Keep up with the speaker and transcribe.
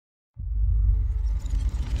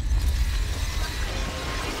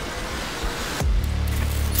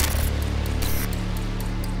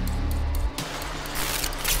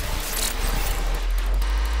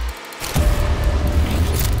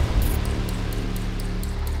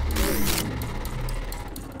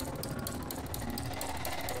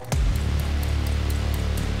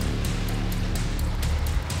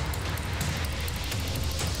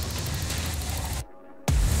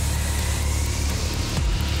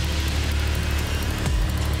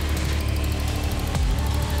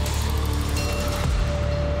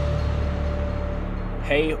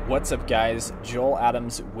Hey, what's up guys? Joel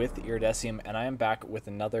Adams with Iridesium, and I am back with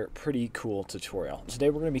another pretty cool tutorial. Today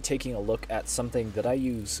we're going to be taking a look at something that I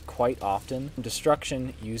use quite often,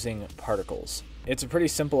 destruction using particles. It's a pretty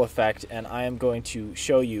simple effect, and I am going to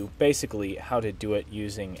show you basically how to do it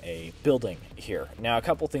using a building here. Now, a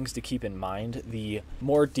couple things to keep in mind. The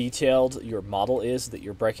more detailed your model is that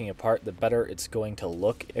you're breaking apart, the better it's going to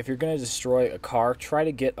look. If you're going to destroy a car, try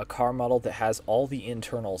to get a car model that has all the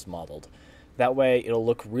internals modeled. That way it'll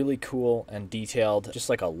look really cool and detailed, just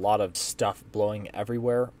like a lot of stuff blowing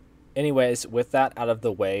everywhere. Anyways, with that out of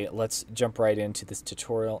the way, let's jump right into this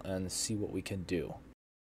tutorial and see what we can do.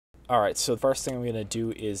 Alright, so the first thing I'm going to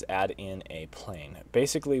do is add in a plane.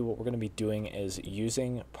 Basically what we're going to be doing is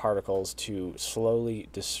using particles to slowly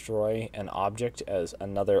destroy an object as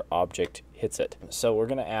another object hits it. So we're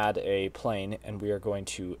going to add a plane and we are going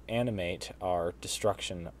to animate our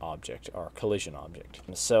destruction object, our collision object.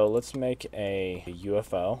 So let's make a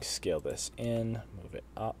UFO, scale this in, move it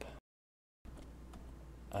up.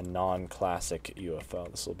 A non-classic UFO.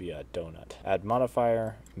 This will be a donut. Add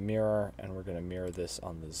modifier, mirror, and we're going to mirror this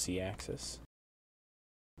on the Z-axis.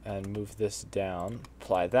 And move this down.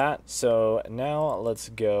 Apply that. So now let's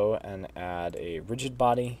go and add a rigid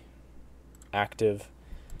body, active,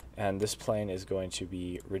 and this plane is going to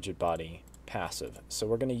be rigid body passive. So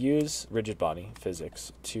we're going to use rigid body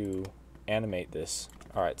physics to animate this.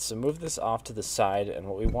 Alright, so move this off to the side, and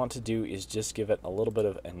what we want to do is just give it a little bit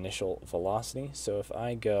of initial velocity. So if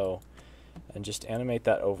I go and just animate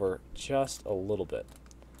that over just a little bit,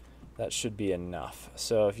 that should be enough.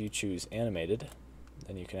 So if you choose animated,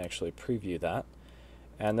 then you can actually preview that.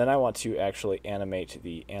 And then I want to actually animate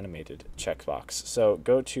the animated checkbox. So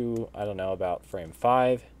go to, I don't know, about frame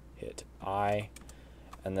 5, hit I,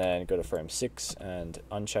 and then go to frame 6 and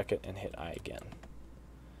uncheck it and hit I again.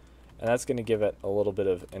 And that's going to give it a little bit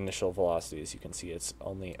of initial velocity. As you can see, it's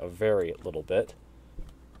only a very little bit.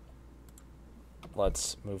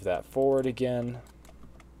 Let's move that forward again.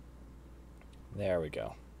 There we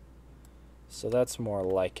go. So that's more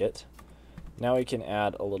like it. Now we can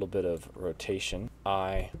add a little bit of rotation.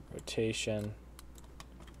 Rotation,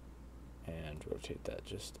 and rotate that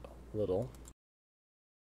just a little.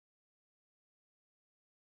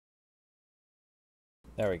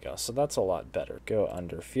 There we go, so that's a lot better. Go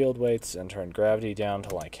under field weights and turn gravity down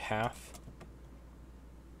to like half.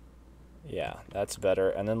 Yeah, that's better.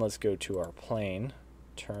 And then let's go to our plane,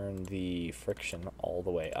 turn the friction all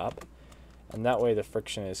the way up, and that way the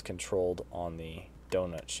friction is controlled on the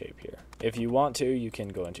donut shape here. If you want to, you can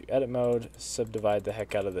go into edit mode, subdivide the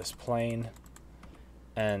heck out of this plane,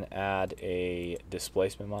 and add a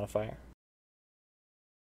displacement modifier.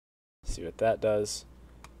 See what that does.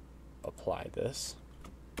 Apply this.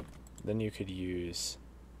 Then you could use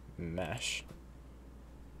mesh,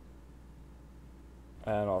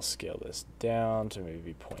 and I'll scale this down to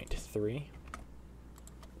maybe 0.3.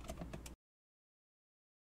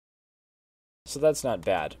 So that's not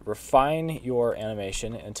bad. Refine your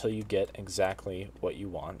animation until you get exactly what you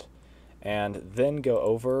want, and then go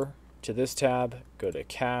over to this tab, go to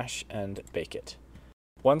cache, and bake it.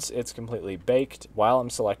 Once it's completely baked, while I'm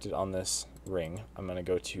selected on this ring, I'm going to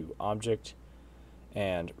go to Object,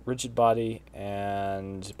 and rigid body,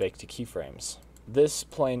 and bake to keyframes. This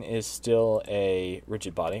plane is still a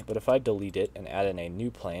rigid body, but if I delete it and add in a new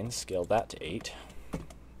plane, scale that to 8,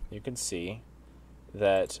 you can see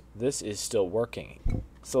that this is still working.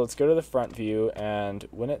 So let's go to the front view, and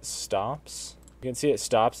when it stops, you can see it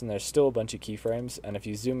stops and there's still a bunch of keyframes, and if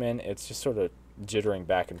you zoom in, it's just sort of jittering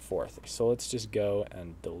back and forth. So let's just go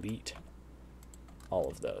and delete all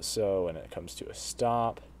of those. So when it comes to a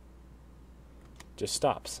stop, just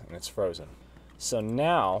stops and it's frozen. So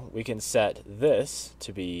now we can set this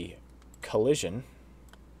to be collision,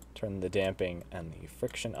 turn the damping and the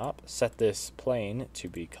friction up, set this plane to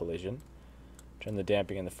be collision, turn the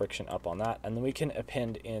damping and the friction up on that, and then we can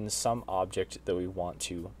append in some object that we want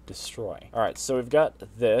to destroy. Alright, so we've got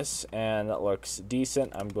this and that looks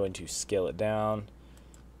decent. I'm going to scale it down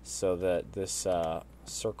so that this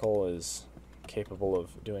circle is capable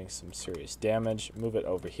of doing some serious damage. Move it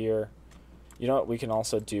over here. You know what we can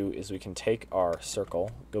also do is we can take our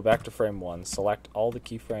circle, go back to frame 1, select all the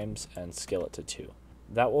keyframes, and scale it to 2.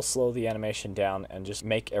 That will slow the animation down and just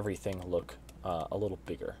make everything look a little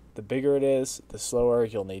bigger. The bigger it is, the slower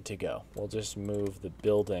you'll need to go. We'll just move the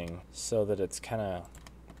building so that it's kind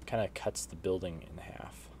of cuts the building in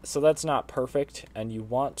half. So that's not perfect, and you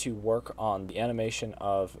want to work on the animation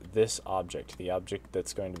of this object, the object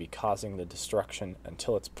that's going to be causing the destruction,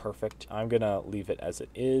 until it's perfect. I'm going to leave it as it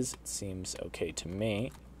is. It seems okay to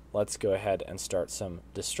me. let's go ahead and start some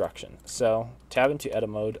destruction. So tab into edit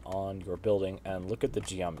mode on your building and look at the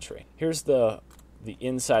geometry. Here's the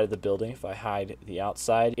inside of the building. If I hide the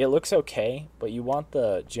outside, it looks okay, but you want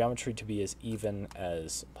the geometry to be as even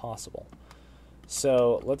as possible.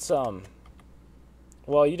 So let's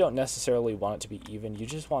well, you don't necessarily want it to be even, you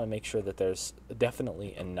just want to make sure that there's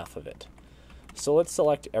definitely enough of it. So let's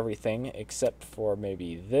select everything except for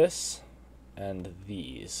maybe this and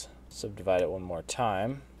these. Subdivide it one more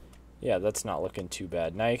time. Yeah, that's not looking too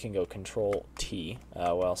bad. Now you can go Control T.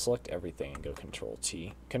 Well, select everything and go Control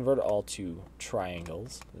T. Convert it all to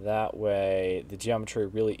triangles. That way the geometry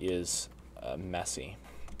really is messy.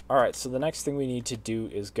 Alright, so the next thing we need to do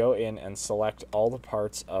is go in and select all the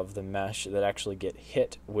parts of the mesh that actually get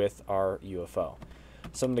hit with our UFO.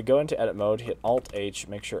 So I'm going to go into edit mode, hit Alt-H,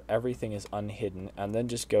 make sure everything is unhidden, and then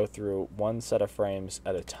just go through one set of frames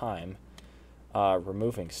at a time,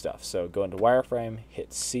 removing stuff. So go into wireframe,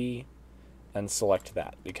 hit C, and select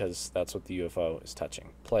that, because that's what the UFO is touching.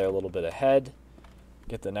 Play a little bit ahead,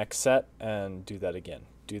 get the next set, and do that again.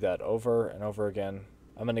 Do that over and over again.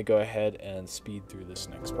 I'm going to go ahead and speed through this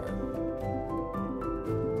next part.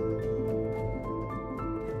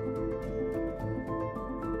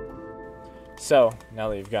 So now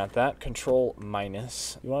that you've got that, Control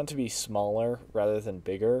minus. You want it to be smaller rather than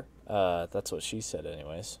bigger. That's what she said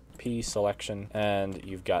anyways. P selection, and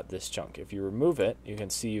you've got this chunk. If you remove it, you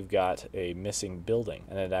can see you've got a missing building,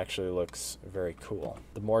 and it actually looks very cool.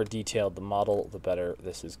 The more detailed the model, the better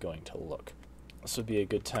this is going to look. This would be a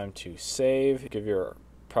good time to save, give your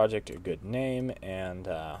project a good name, and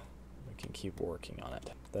we can keep working on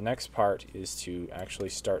it. The next part is to actually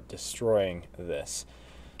start destroying this.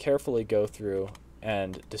 Carefully go through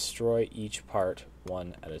and destroy each part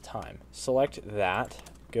one at a time. Select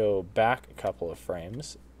that, go back a couple of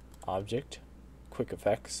frames, Object, Quick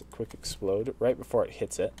Effects, Quick Explode, right before it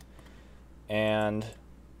hits it, and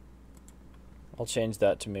I'll change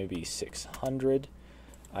that to maybe 600.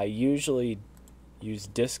 I usually use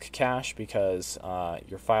disk cache because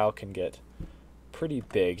your file can get pretty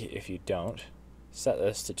big if you don't. Set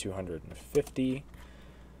this to 250.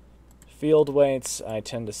 Field weights, I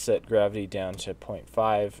tend to set gravity down to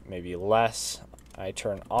 0.5, maybe less. I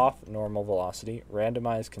turn off normal velocity.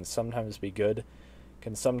 Randomize can sometimes be good,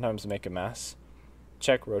 can sometimes make a mess.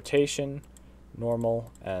 Check rotation,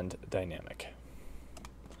 normal, and dynamic.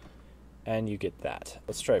 And you get that.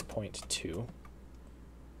 Let's try 0.2.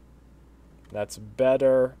 That's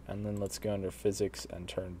better, and then let's go under physics and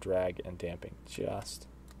turn drag and damping just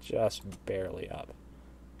barely up.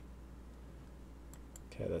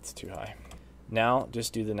 Okay, that's too high. Now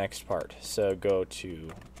just do the next part. So go to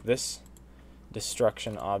this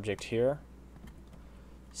destruction object here,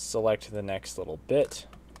 select the next little bit,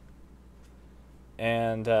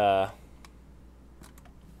 and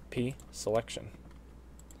P selection.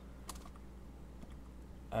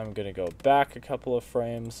 I'm going to go back a couple of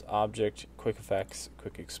frames, Object, Quick Effects,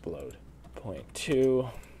 Quick Explode. 0.2,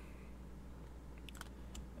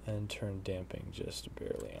 and turn damping just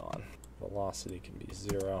barely on. Velocity can be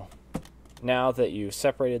 0. Now that you've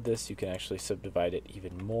separated this, you can actually subdivide it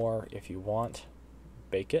even more if you want.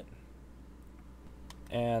 Bake it.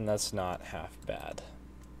 And that's not half bad.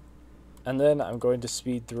 And then I'm going to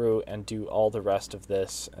speed through and do all the rest of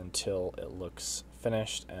this until it looks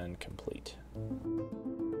finished and complete.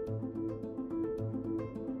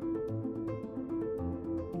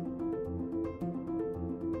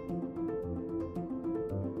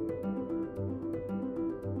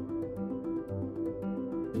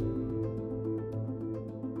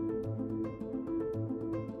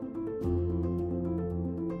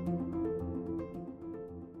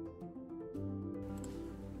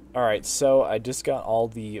 Alright, so I just got all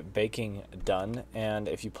the baking done, and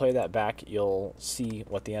if you play that back, you'll see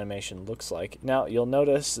what the animation looks like. Now, you'll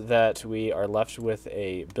notice that we are left with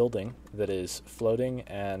a building that is floating,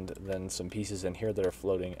 and then some pieces in here that are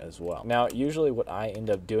floating as well. Now, usually what I end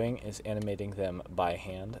up doing is animating them by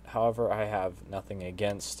hand. However, I have nothing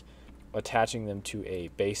against attaching them to a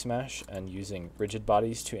base mesh and using rigid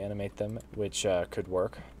bodies to animate them, which could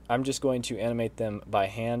work. I'm just going to animate them by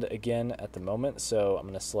hand again at the moment, so I'm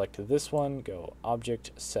going to select this one, go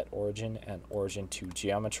Object, Set Origin, and Origin to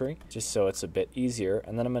Geometry, just so it's a bit easier,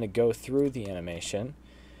 and then I'm going to go through the animation,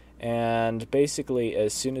 and basically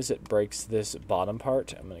as soon as it breaks this bottom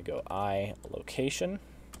part, I'm going to go I, Location,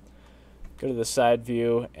 go to the side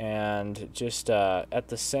view, and just at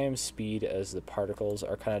the same speed as the particles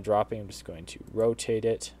are kind of dropping, I'm just going to rotate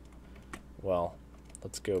it. Well,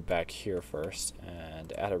 let's go back here first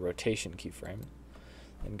and add a rotation keyframe.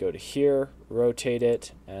 And go to here, rotate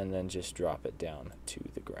it, and then just drop it down to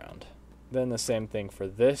the ground. Then the same thing for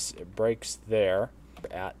this, it breaks there.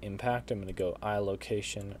 At impact, I'm going to go eye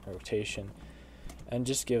location, rotation, and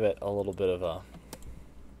just give it a little bit of a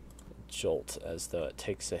jolt as though it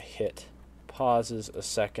takes a hit, pauses a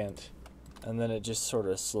second, and then it just sort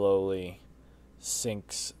of slowly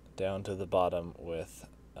sinks down to the bottom with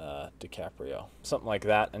DiCaprio. Something like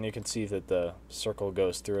that, and you can see that the circle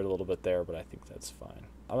goes through it a little bit there, but I think that's fine.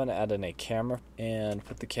 I'm going to add in a camera and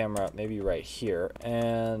put the camera maybe right here,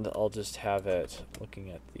 and I'll just have it looking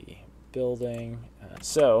at the building.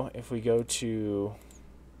 So if we go to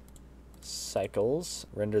cycles,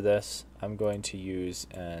 render this, I'm going to use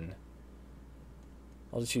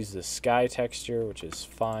I'll just use the sky texture, which is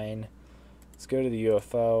fine. Let's go to the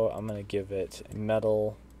UFO. I'm going to give it a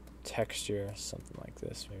metal texture, something like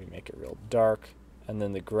this. Maybe make it real dark. And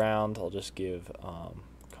then the ground, I'll just give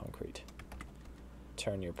concrete.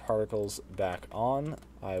 Turn your particles back on.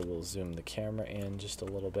 I will zoom the camera in just a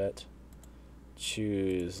little bit.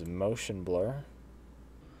 Choose motion blur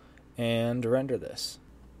and render this.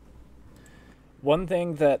 One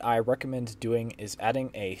thing that I recommend doing is adding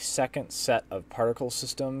a second set of particle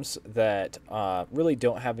systems that really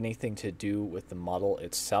don't have anything to do with the model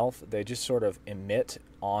itself. They just sort of emit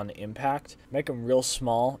on impact. Make them real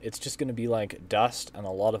small. It's just going to be like dust and a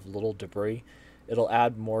lot of little debris. It'll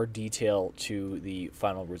add more detail to the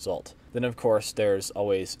final result. Then of course there's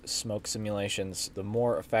always smoke simulations. The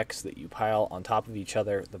more effects that you pile on top of each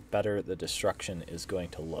other, the better the destruction is going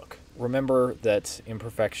to look. Remember that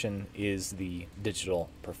imperfection is the digital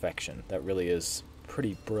perfection. That really is a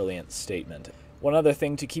pretty brilliant statement. One other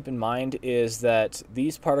thing to keep in mind is that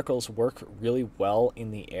these particles work really well in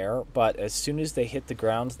the air, but as soon as they hit the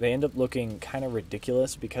ground, they end up looking kind of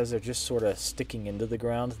ridiculous because they're just sort of sticking into the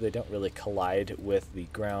ground. They don't really collide with the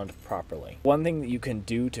ground properly. One thing that you can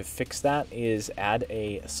do to fix that is add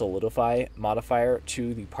a solidify modifier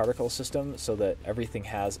to the particle system so that everything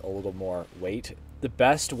has a little more weight. The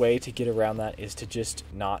best way to get around that is to just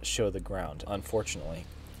not show the ground, unfortunately.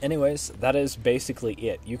 Anyways, that is basically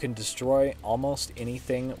it. You can destroy almost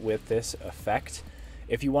anything with this effect.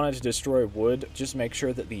 If you wanted to destroy wood, just make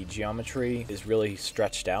sure that the geometry is really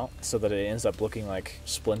stretched out so that it ends up looking like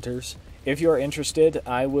splinters. If you're interested,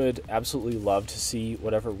 I would absolutely love to see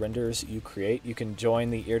whatever renders you create. You can join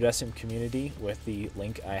the Iridesium community with the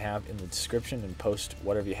link I have in the description and post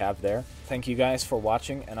whatever you have there. Thank you guys for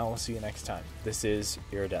watching, and I will see you next time. This is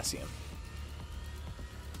Iridesium.